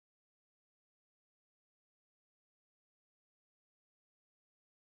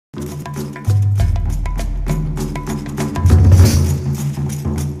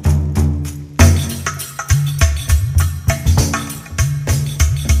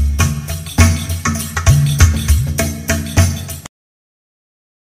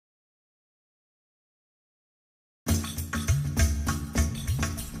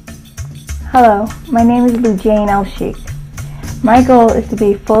Hello, my name is Lujane El-Sheikh. My goal is to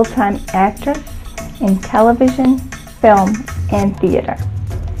be a full-time actress in television, film, and theater.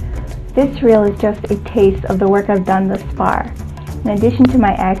 This reel is just a taste of the work I've done thus far. In addition to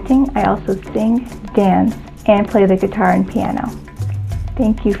my acting, I also sing, dance, and play the guitar and piano.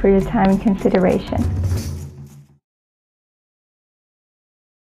 Thank you for your time and consideration.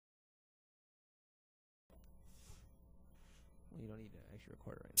 You don't need to actually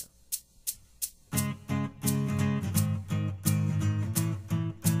record it right now.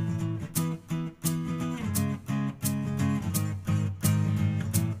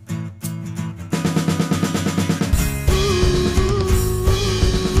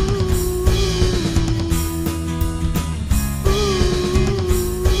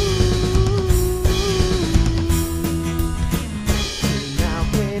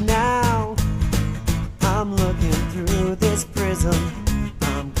 Now, I'm looking through this prism.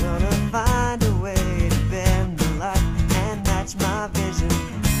 I'm gonna find a way to bend the light and match my vision.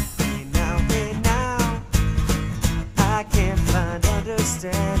 Hey now, I can't find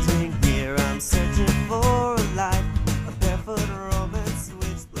understanding here. I'm searching for a life, a barefoot romance,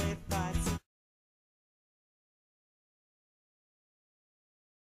 switchblade fights.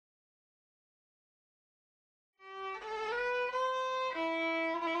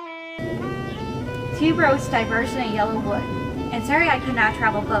 Two roads diverged in a yellow wood, and sorry I could not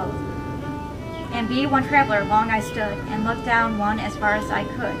travel both. And be one traveler long I stood, and looked down one as far as I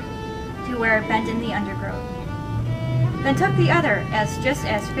could, to where it bent in the undergrowth. Then took the other as just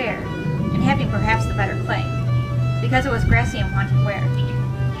as fair, and having perhaps the better claim, because it was grassy and wanted wear.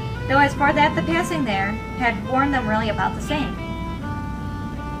 Though as for that the passing there, had worn them really about the same.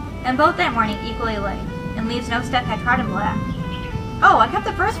 And both that morning equally lay, and leaves no step had trodden black. Oh, I kept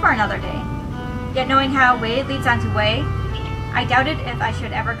the first for another day. Yet knowing how way leads on to way, I doubted if I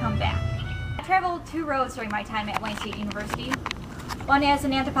should ever come back. I traveled two roads during my time at Wayne State University, one as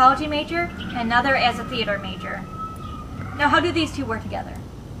an anthropology major, and another as a theater major. Now how do these two work together?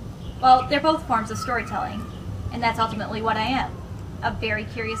 Well, they're both forms of storytelling, and that's ultimately what I am, a very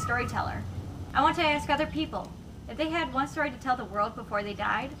curious storyteller. I want to ask other people, if they had one story to tell the world before they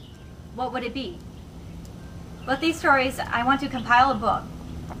died, what would it be? With these stories, I want to compile a book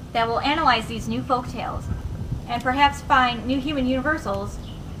that will analyze these new folk tales and perhaps find new human universals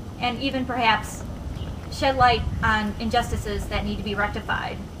and even perhaps shed light on injustices that need to be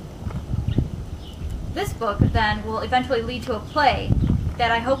rectified. This book then will eventually lead to a play that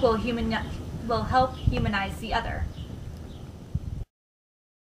I hope will help humanize the other.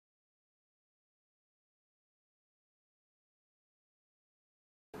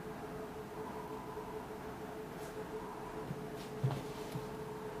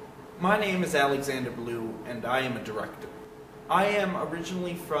 My name is Alexander Blue, and I am a director. I am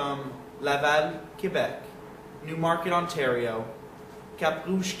originally from Laval, Quebec, Newmarket, Ontario, Cap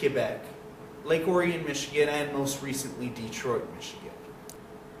Rouge, Quebec, Lake Orion, Michigan, and most recently Detroit, Michigan.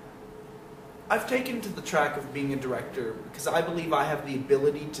 I've taken to the track of being a director because I believe I have the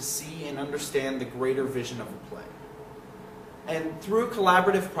ability to see and understand the greater vision of a play. And through a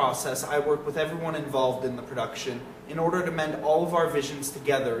collaborative process, I work with everyone involved in the production in order to mend all of our visions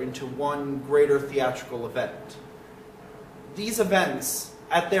together into one greater theatrical event. These events,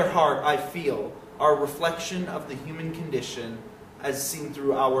 at their heart, I feel, are a reflection of the human condition as seen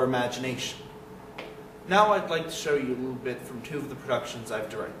through our imagination. Now I'd like to show you a little bit from two of the productions I've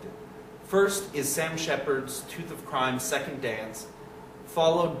directed. First is Sam Shepard's Tooth of Crime's second dance,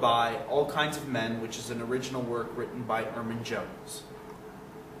 followed by All Kinds of Men, which is an original work written by Erman Jones.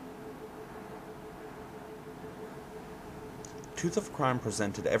 Tooth of Crime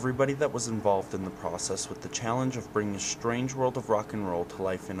presented everybody that was involved in the process with the challenge of bringing a strange world of rock and roll to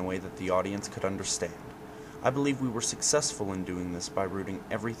life in a way that the audience could understand. I believe we were successful in doing this by rooting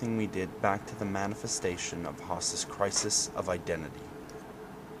everything we did back to the manifestation of Haas's crisis of identity.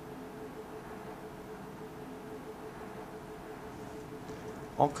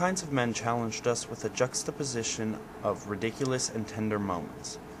 All Kinds of Men challenged us with a juxtaposition of ridiculous and tender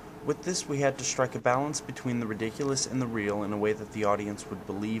moments. With this, we had to strike a balance between the ridiculous and the real in a way that the audience would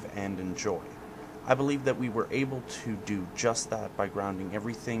believe and enjoy. I believe that we were able to do just that by grounding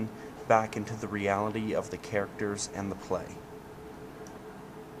everything back into the reality of the characters and the play.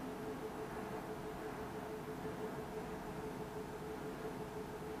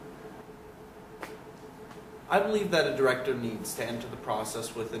 I believe that a director needs to enter the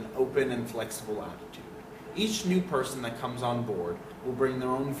process with an open and flexible attitude. Each new person that comes on board will bring their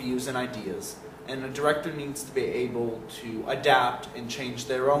own views and ideas, and a director needs to be able to adapt and change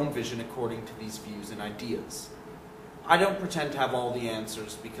their own vision according to these views and ideas. I don't pretend to have all the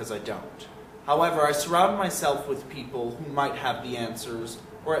answers because I don't. However, I surround myself with people who might have the answers,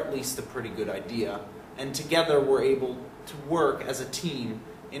 or at least a pretty good idea, and together we're able to work as a team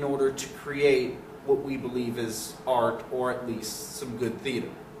in order to create what we believe is art, or at least some good theater.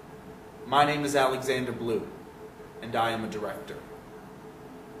 My name is Alexander Blue, and I am a director.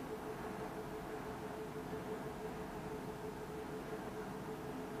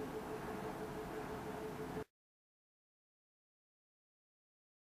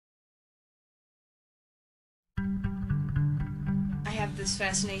 I have this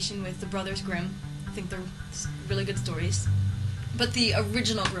fascination with the Brothers Grimm. I think they're really good stories. But the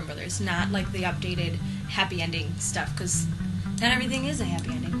original Grimm Brothers, not like the updated happy ending stuff, because not everything is a happy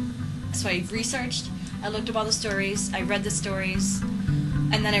ending. So I researched, I looked up all the stories, I read the stories,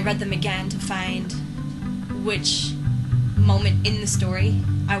 and then I read them again to find which moment in the story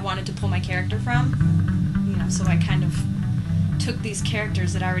I wanted to pull my character from. You know, so I kind of took these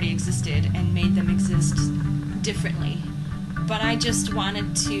characters that already existed and made them exist differently. But I just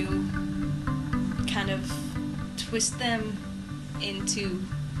wanted to kind of twist them into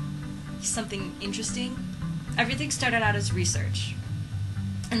something interesting. Everything started out as research.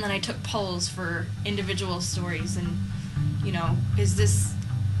 And then I took polls for individual stories and, you know, is this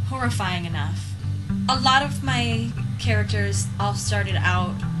horrifying enough? A lot of my characters all started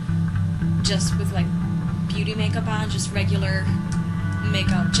out just with like beauty makeup on, just regular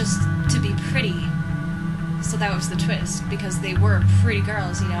makeup, just to be pretty. So that was the twist, because they were pretty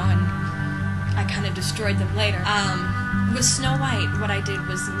girls, you know, and I kind of destroyed them later. With Snow White, what I did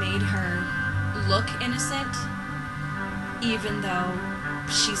was made her look innocent, even though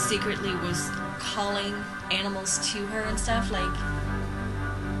she secretly was calling animals to her and stuff, like,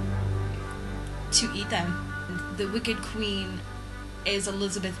 to eat them. The Wicked Queen is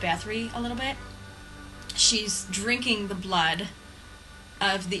Elizabeth Bathory a little bit. She's drinking the blood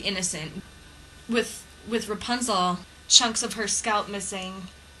of the innocent. With Rapunzel, chunks of her scalp missing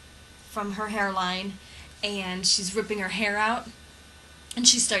from her hairline, and she's ripping her hair out, and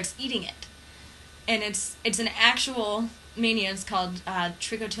she starts eating it. And it's an actual mania. It's called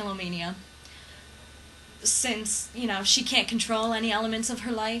trichotillomania. Since, you know, she can't control any elements of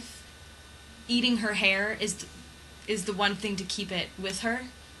her life, eating her hair is the one thing to keep it with her.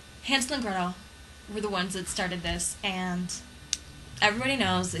 Hansel and Gretel were the ones that started this, and everybody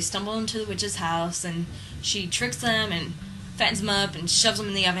knows they stumble into the witch's house, and she tricks them and fattens them up and shoves them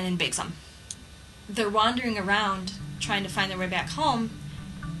in the oven and bakes them. They're wandering around trying to find their way back home,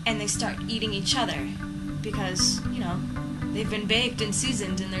 and they start eating each other because, you know, they've been baked and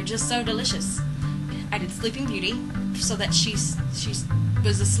seasoned and they're just so delicious. I did Sleeping Beauty so that she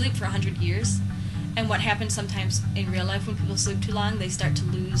was asleep for 100 years, and what happens sometimes in real life when people sleep too long, they start to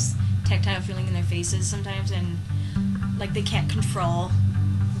lose tactile feeling in their faces sometimes, and like they can't control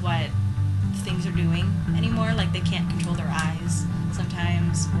what things are doing anymore. Like they can't control their eyes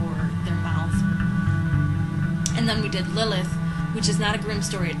sometimes or their mouth. And then we did Lilith, which is not a Grimm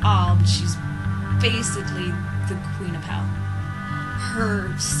story at all, but she's basically the Queen of Hell.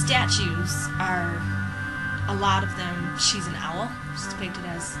 Her statues are, a lot of them, she's an owl. She's depicted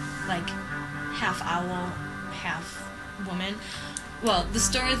as like half owl, half woman. Well, the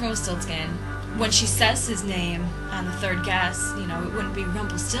story of Rumpelstiltskin, when she says his name on the third guess, you know, it wouldn't be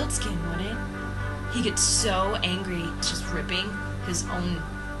Rumpelstiltskin, would it? He gets so angry, just ripping his own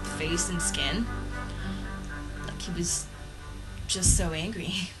face and skin. Like, he was just so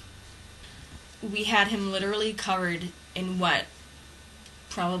angry. We had him literally covered in what?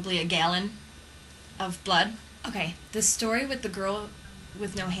 Probably a gallon of blood. Okay, the story with the girl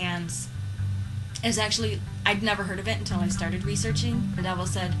with no hands is actually, I'd never heard of it until I started researching. The devil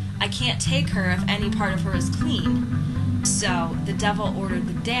said, I can't take her if any part of her is clean. So the devil ordered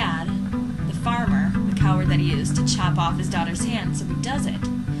the dad, the farmer, the coward that he is, to chop off his daughter's hand, so he does it.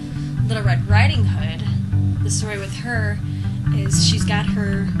 Little Red Riding Hood, the story with her is she's got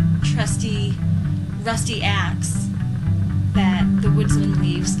her trusty, rusty axe that the woodsman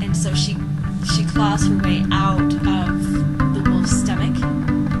leaves, and so she claws her way out of the wolf's stomach.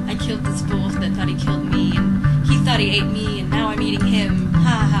 I killed this wolf that thought he killed me, and he thought he ate me,